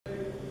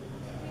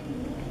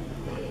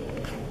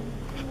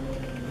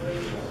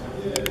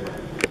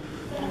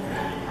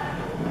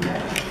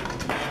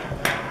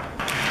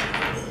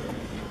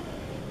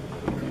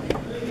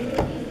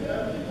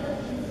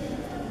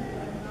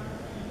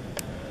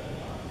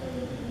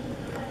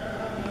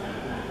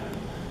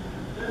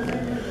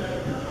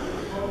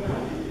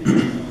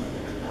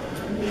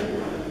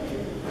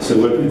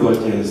what we got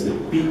here is the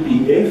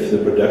PPF, the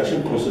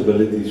production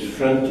possibilities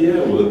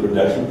frontier, or the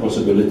production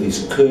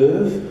possibilities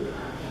curve,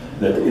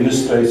 that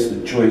illustrates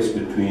the choice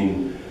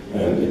between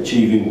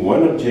achieving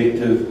one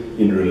objective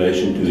in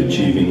relation to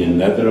achieving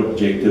another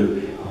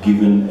objective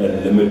given a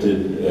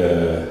limited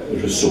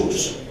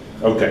resource.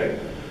 Okay,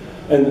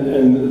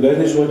 and that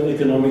is what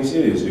economics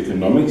is.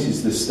 Economics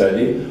is the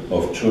study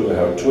of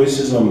how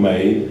choices are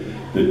made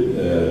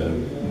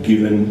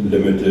given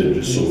limited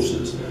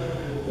resources.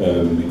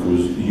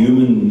 Because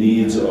human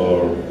needs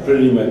are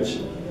pretty much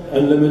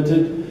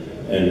unlimited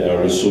and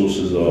our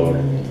resources are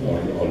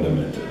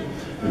limited.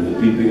 And the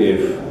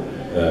PPF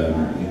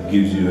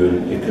gives you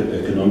an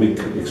economic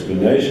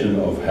explanation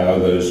of how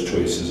those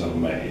choices are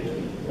made.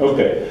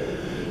 Okay,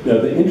 now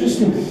the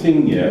interesting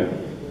thing here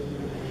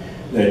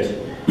that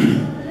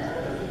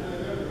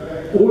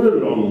all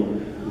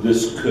along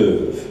this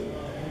curve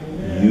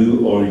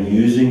you are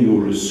using your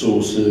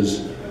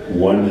resources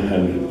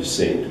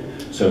 100%.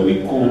 So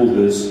we call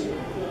this,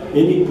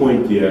 any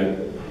point here,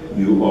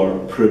 you are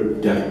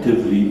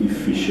productively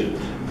efficient.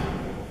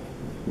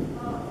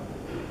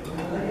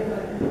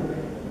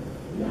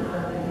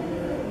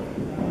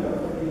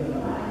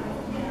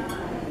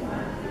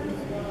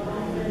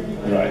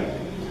 Right.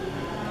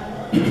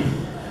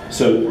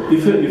 So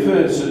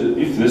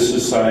if this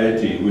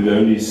society would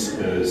only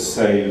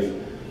save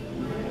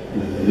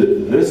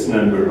this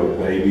number of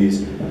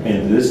babies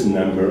and this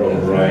number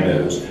of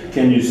rhinos,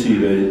 can you see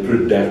they're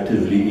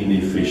productively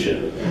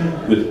inefficient?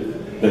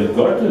 They've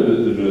got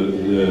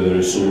the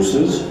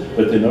resources,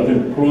 but they're not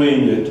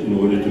employing it in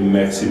order to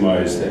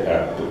maximize the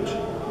output.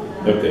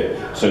 Okay,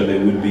 so there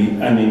would be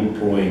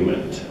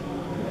unemployment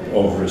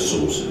of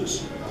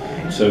resources.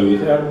 So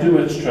without too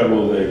much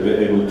trouble, they'd be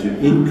able to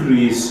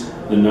increase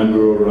the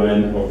number of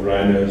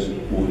rhinos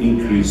or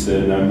increase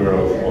the number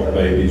of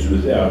babies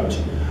without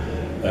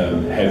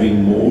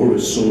having more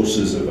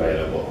resources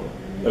available.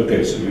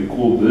 Okay, so we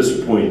call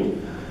this point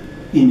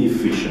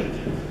inefficient.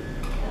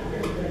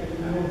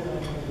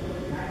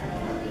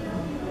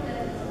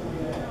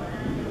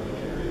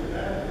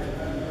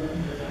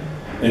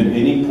 And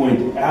any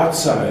point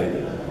outside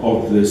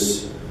of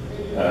this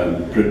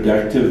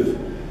productive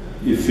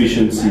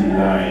efficiency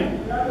line,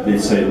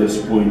 let's say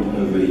this point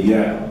over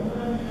here,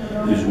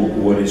 is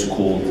what is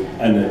called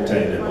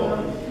unattainable.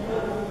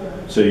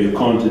 So you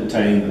can't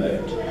attain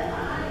that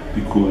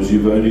because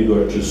you've only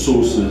got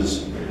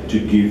resources to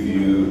give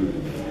you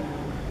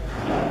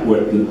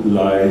what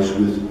lies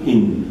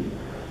within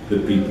the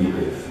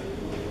PPF.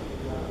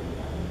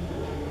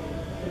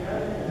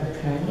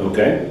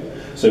 Okay?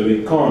 So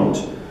we can't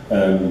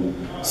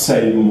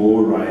save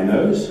more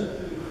rhinos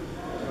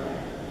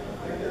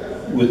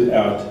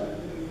without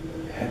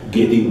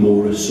getting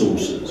more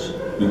resources.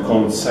 We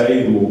can't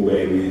save more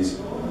babies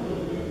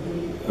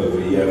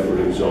over here, for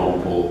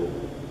example,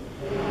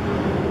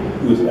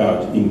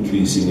 without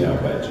increasing our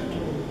budget.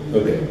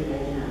 Okay.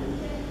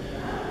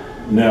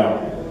 Now,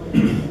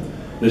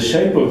 the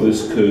shape of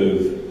this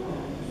curve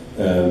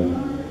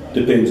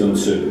depends on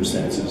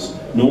circumstances.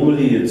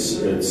 Normally it's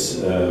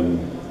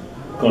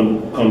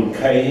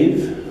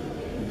concave.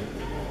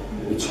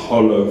 It's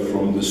hollow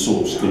from the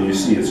source. Can you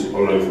see it's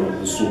hollow from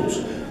the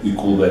source? We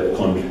call that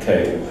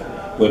concave.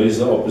 What is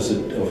the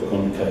opposite of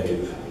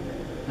concave?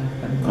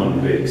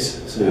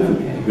 Convex. So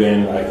it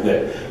ran like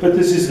that. But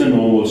this is the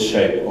normal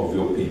shape of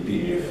your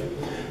PPF.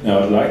 Now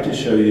I'd like to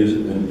show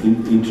you an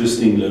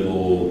interesting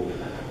little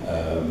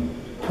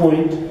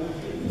point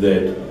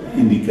that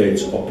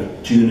indicates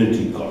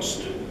opportunity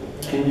cost.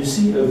 Can you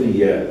see over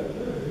here?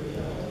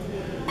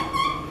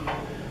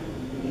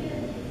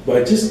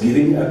 By just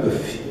giving up a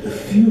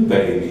few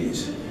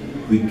babies,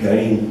 we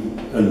gain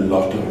a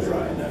lot of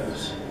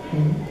rhinos.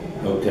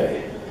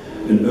 Okay.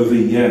 And over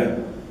here,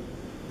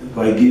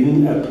 by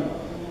giving up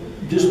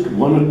just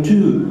one or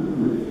two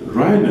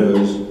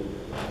rhinos,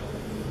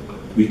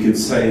 we can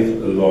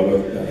save a lot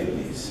of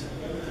babies.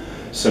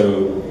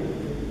 So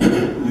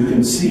you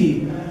can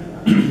see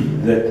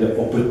that the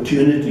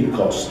opportunity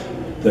cost,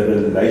 the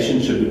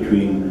relationship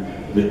between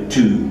the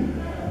two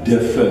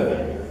differ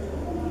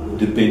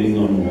depending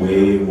on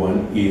where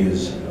one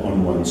is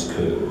on one's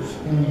curve.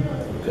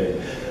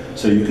 Okay,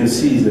 so you can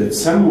see that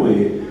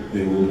somewhere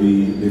there will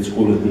be, let's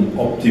call it an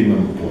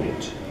optimum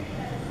point.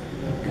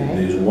 Okay.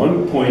 There's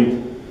one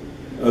point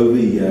over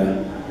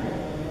here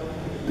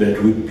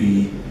that would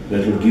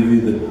give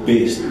you the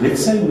best.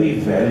 Let's say we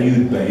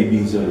valued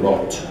babies a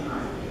lot,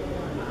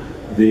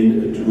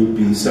 then it would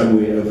be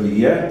somewhere over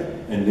here.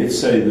 And let's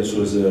say this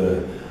was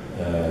a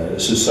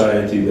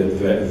society that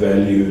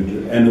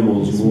valued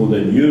animals more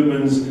than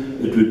humans,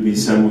 it would be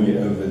somewhere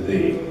over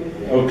there.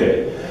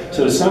 Okay,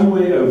 so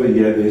somewhere over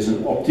here there's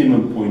an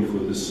optimum point for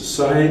the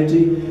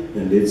society,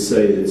 and let's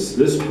say it's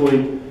this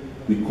point.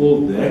 We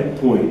call that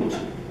point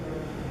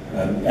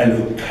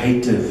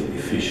allocative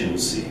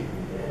efficiency.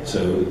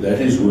 So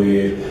that is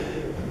where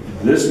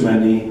this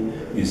money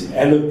is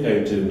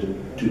allocated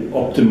to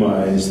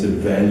optimize the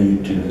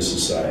value to the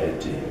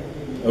society.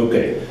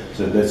 Okay,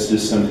 so that's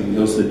just something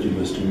else that you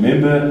must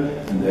remember,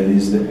 and that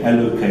is the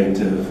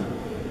allocative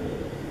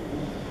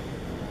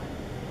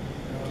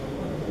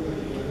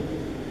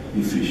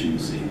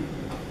efficiency.